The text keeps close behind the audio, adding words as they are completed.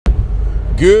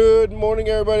Good morning,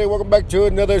 everybody. Welcome back to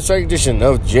another exciting edition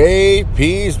of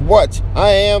JP's What? I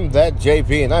am that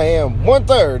JP, and I am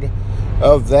 1/3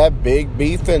 of that Big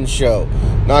Beefin' Show.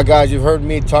 Now, guys, you've heard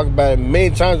me talk about it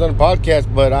many times on the podcast,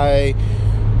 but I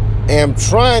am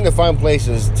trying to find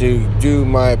places to do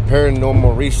my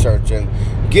paranormal research and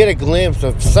get a glimpse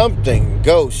of something,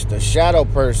 ghost, a shadow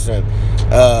person,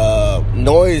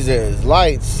 noises,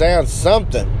 lights, sounds,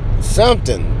 something.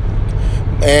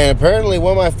 And apparently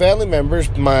one of my family members,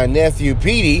 my nephew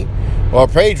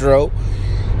Pedro,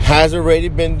 has already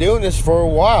been doing this for a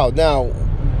while. Now,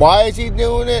 why is he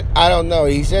doing it? I don't know.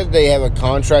 He said they have a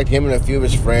contract, him and a few of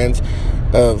his friends,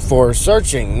 for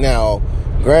searching. Now,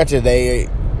 granted, they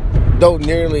don't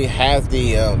nearly have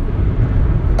the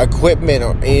equipment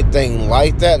or anything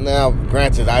like that. Now,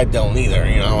 granted, I don't either.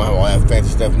 I don't have all that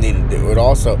fancy stuff needed to do it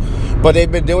also. But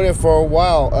they've been doing it for a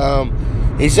while.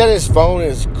 He said his phone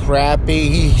is crappy.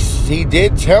 He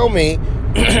did tell me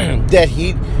that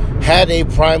he had a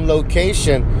prime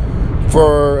location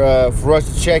for us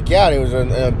to check out. It was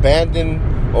an abandoned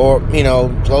or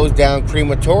closed down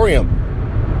crematorium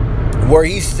where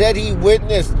he said he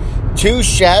witnessed two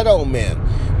shadow men.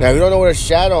 Now, if you don't know what a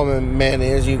shadow man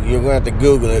is, you're going to have to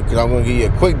Google it because I'm going to give you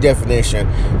a quick definition.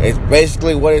 It's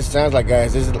basically what it sounds like,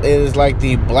 guys. It is like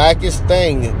the blackest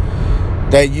thing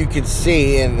that you can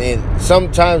see, and it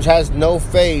sometimes has no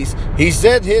face. He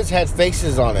said his had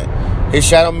faces on it. His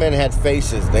shadow men had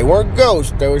faces. They weren't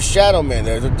ghosts. They were shadow men.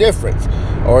 There's a difference.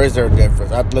 Or is there a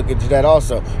difference? I have to look into that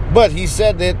also. But he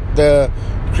said that the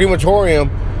crematorium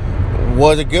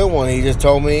was a good one. He just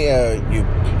told me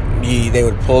they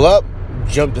would pull up,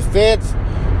 jump the fence,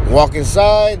 walk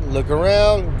inside, look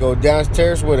around, go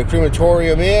downstairs where the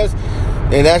crematorium is,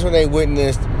 and that's when they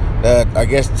witnessed I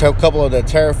guess a couple of the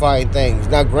terrifying things.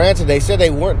 Now, granted, they said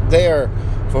they weren't there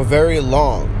for very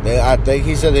long. I think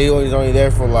he said he was only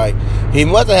there for he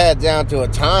must have had down to a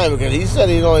time because he said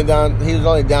he was only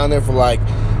down there for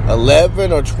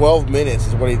 11 or 12 minutes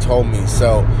is what he told me.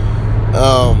 So,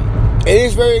 it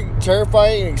is very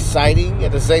terrifying and exciting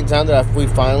at the same time that we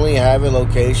finally have a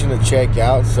location to check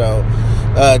out. So,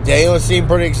 Daniel seemed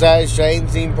pretty excited. Shane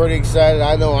seemed pretty excited.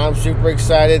 I know I'm super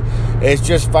excited. It's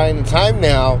just finding the time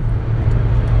now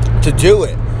to do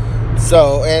it.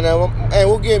 So, and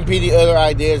we'll give PD other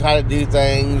ideas how to do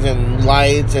things and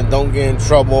lights and don't get in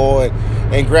trouble.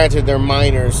 And granted, they're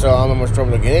minors, so I don't know how much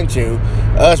trouble to get into.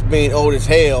 Us being old as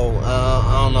hell,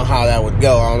 I don't know how that would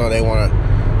go. I don't know. They want to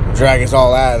drag us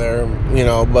all out of there,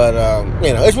 But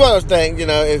it's one of those things.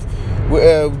 If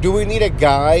do we need a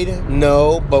guide?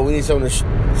 No, but we need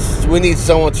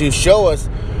someone to show us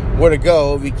where to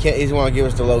go. If he can't, he want to give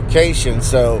us the location.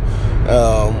 So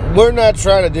we're not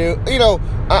trying to do.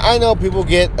 I know people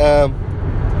get. How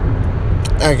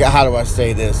do I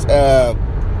say this?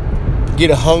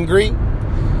 Get hungry,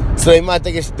 so they might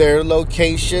think it's their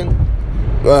location.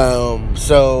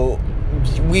 So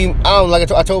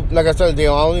I told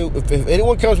if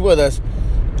anyone comes with us,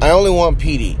 I only want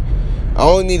PD. I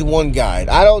only need one guide.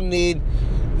 I don't need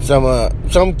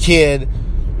some kid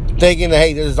thinking that,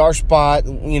 hey, this is our spot.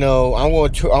 I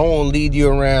want to lead you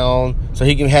around so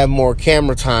he can have more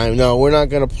camera time. No, we're not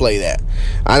going to play that.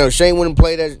 I know Shane wouldn't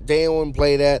play that. Dan wouldn't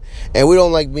play that. And we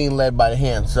don't like being led by the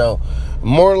hand. So,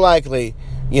 more likely,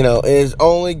 it is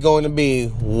only going to be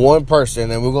one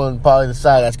person. And we're going to probably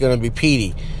decide that's going to be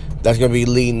Petey. That's going to be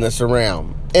leading us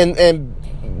around. And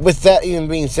with that even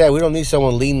being said, we don't need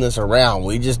someone leading us around.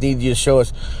 We just need you to show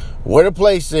us where the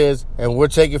place is, and we'll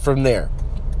take it from there.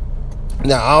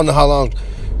 Now, I don't know how long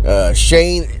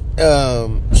Shane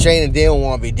and Dan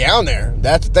want to be down there.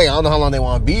 That's the thing. I don't know how long they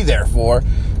want to be there for.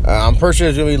 I'm pretty sure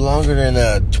it's going to be longer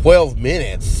than 12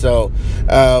 minutes. So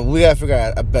we got to figure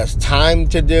out a best time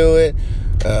to do it,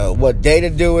 what day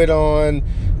to do it on.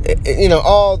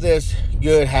 All this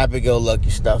good,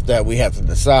 happy-go-lucky stuff that we have to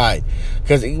decide.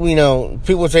 Because,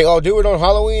 people say, oh, do it on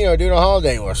Halloween or do it on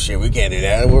holiday. Well, shit, we can't do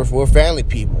that. We're family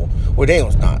people. Well,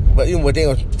 Daniel's not. But,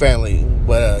 Daniel's family,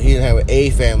 but he didn't have a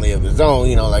family of his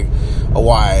own, like a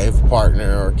wife,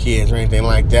 partner, or kids or anything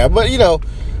like that. But,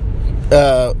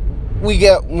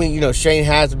 Shane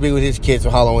has to be with his kids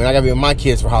for Halloween. I got to be with my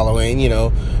kids for Halloween,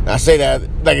 And I say that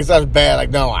like it's not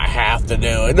bad. No, I have to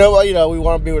do it. No, we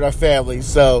want to be with our family,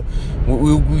 so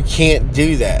we can't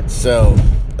do that. So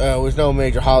there's no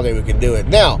major holiday we can do it.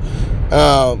 Now,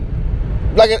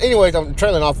 anyways, I'm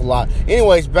trailing off a lot.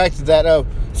 Anyways, back to that.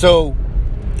 So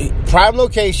prime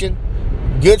location,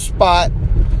 good spot,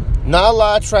 not a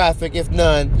lot of traffic, if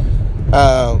none.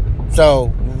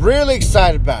 So really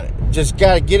excited about it. Just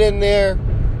gotta get in there,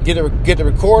 get the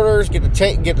recorders, get the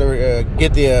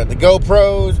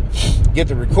GoPros, get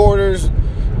the recorders,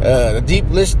 the deep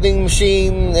listening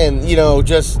machine, and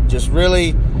just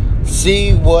really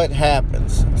see what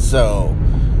happens. So,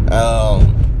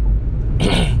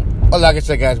 like I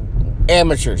said, guys,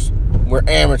 amateurs. We're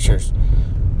amateurs.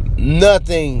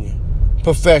 Nothing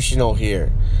professional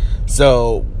here.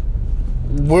 So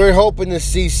we're hoping to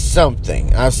see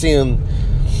something. I've seen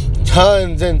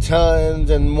tons and tons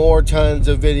and more tons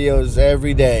of videos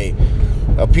every day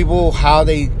of people, how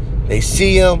they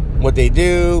see them, what they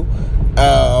do.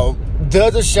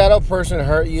 Does a shadow person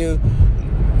hurt you?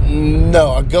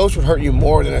 No, a ghost would hurt you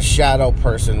more than a shadow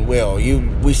person will.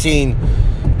 We've seen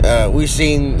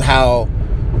how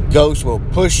ghosts will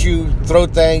push you, throw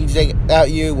things at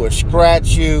you, will scratch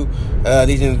you.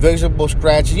 These invisible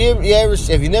scratches.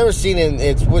 If you've never seen it,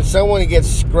 it's when someone gets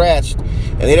scratched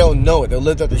and they don't know it. They'll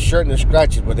lift up the shirt and the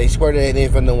scratches, but they swear they ain't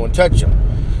even no one touch them.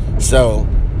 So,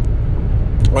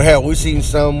 or hell, we've seen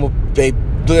some, they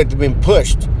look like they've been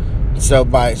pushed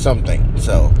by something.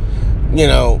 So,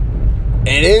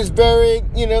 it is very,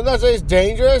 not say it's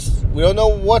dangerous. We don't know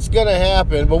what's going to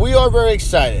happen, but we are very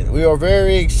excited. We are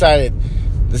very excited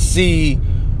to see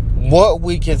what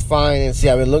we can find and see.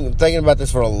 I've been thinking about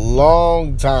this for a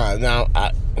long time. Now,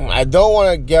 I don't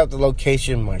want to get out the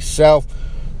location myself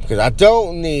because I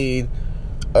don't need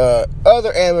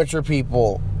other amateur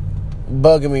people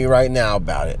bugging me right now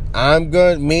about it. I'm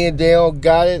good. Me and Dale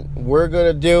got it. We're going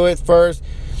to do it first.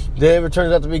 Then if it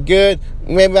turns out to be good,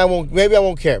 maybe I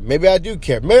won't care. Maybe I do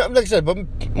care. Maybe, like I said, but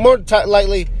more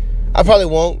likely, I probably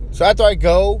won't. So after I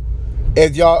go,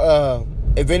 if y'all,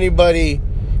 if anybody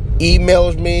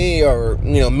emails me or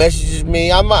messages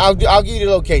me, I'll give you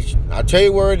the location. I'll tell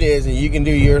you where it is, and you can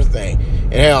do your thing.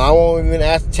 And hell, I won't even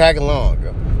ask to tag along.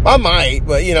 I might,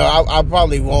 but I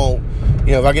probably won't.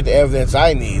 If I get the evidence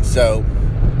I need. So,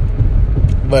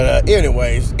 but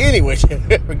anyways,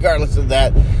 regardless of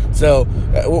that, so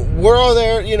we're all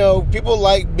there. People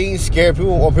like being scared.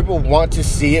 People want to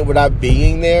see it without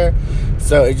being there.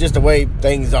 So it's just the way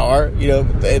things are.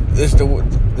 This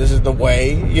is the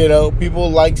way.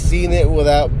 People like seeing it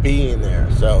without being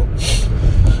there. So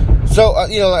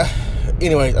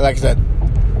anyway, like I said,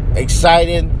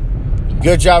 excited.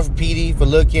 Good job for PD for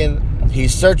looking.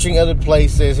 He's searching other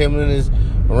places. Him and his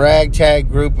ragtag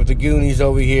group with the Goonies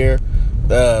over here,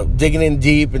 digging in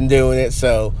deep and doing it.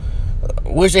 So,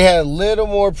 wish they had a little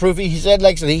more proof. He said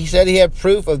he had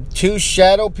proof of 2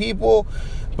 shadow people,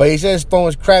 but he said his phone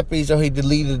was crappy, so he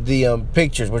deleted the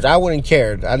pictures, which I wouldn't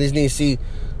care. I just need to see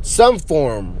some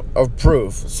form of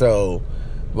proof. So,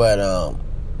 but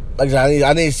like I said,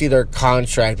 I need to see their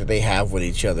contract that they have with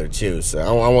each other too. So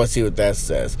I want to see what that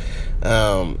says.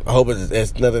 I hope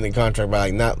it's nothing in contract about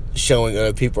like not showing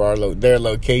other people their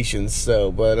locations.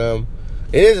 So, but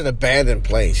it is an abandoned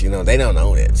place. They don't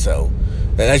own it, so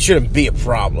that shouldn't be a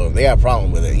problem. They got a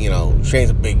problem with it.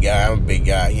 Shane's a big guy. I'm a big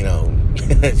guy.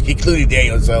 Including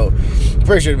Daniel. So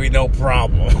pretty sure there'd be no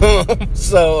problem.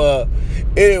 So,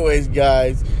 anyways,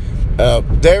 guys,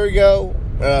 there we go.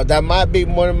 That might be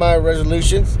one of my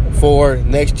resolutions for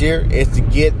next year is to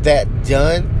get that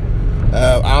done.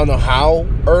 I don't know how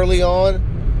early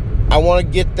on I want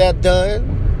to get that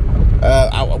done.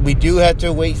 We do have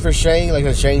to wait for Shane. Like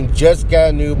I said, Shane just got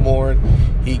a newborn.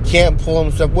 He can't pull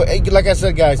himself. Like I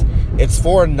said, guys, it's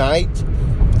for a night.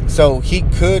 So he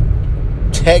could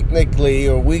technically,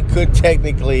 or we could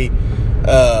technically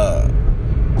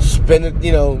spend a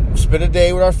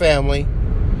day with our family,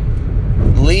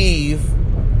 leave,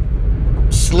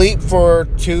 sleep for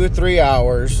 2 or 3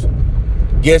 hours,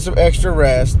 get some extra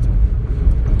rest,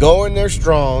 go in there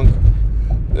strong,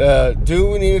 do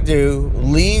what we need to do,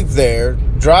 leave there,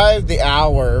 drive the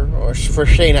hour, or for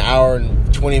Shane an hour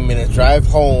and 20 minutes, drive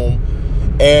home,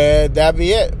 and that'd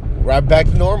be it. Right back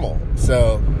to normal.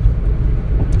 So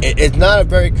it's not a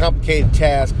very complicated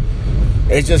task.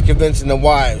 It's just convincing the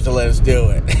wives to let us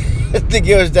do it. To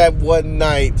give us that one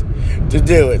night to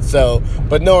do it. So,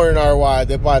 but knowing our wives,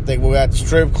 they probably think we're at the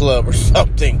strip club or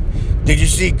something. Did you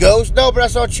see Ghost? No, but I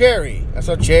saw Cherry.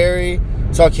 Saw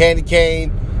Candy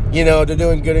Cane. They're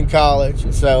doing good in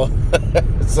college. So,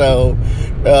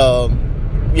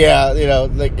 yeah,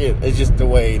 it's just the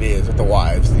way it is with the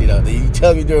wives. You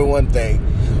tell them you're doing one thing,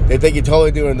 they think you're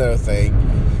totally doing another thing.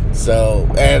 So,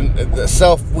 and we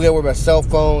gotta worry about cell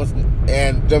phones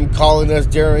and them calling us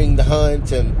during the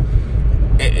hunt, and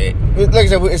like I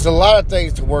said, it's a lot of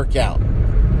things to work out.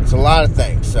 It's a lot of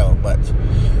things. So, but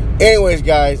anyways,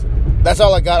 guys, that's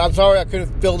all I got. I'm sorry I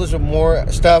couldn't fill this with more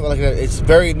stuff. Like it's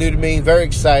very new to me, very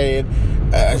excited.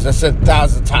 As I said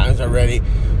 1,000 times already,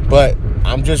 but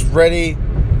I'm just ready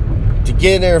to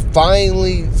get in there and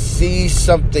finally see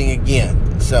something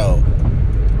again. So,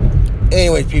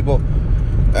 anyways, people,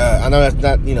 I know that's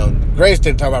not, greatest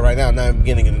thing to talk about right now, not the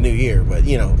beginning of the new year, but,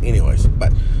 anyways.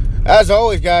 But as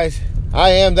always, guys, I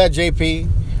am that JP.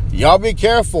 Y'all be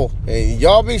careful, and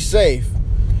y'all be safe.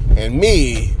 And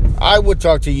me, I will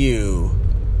talk to you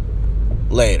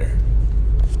later.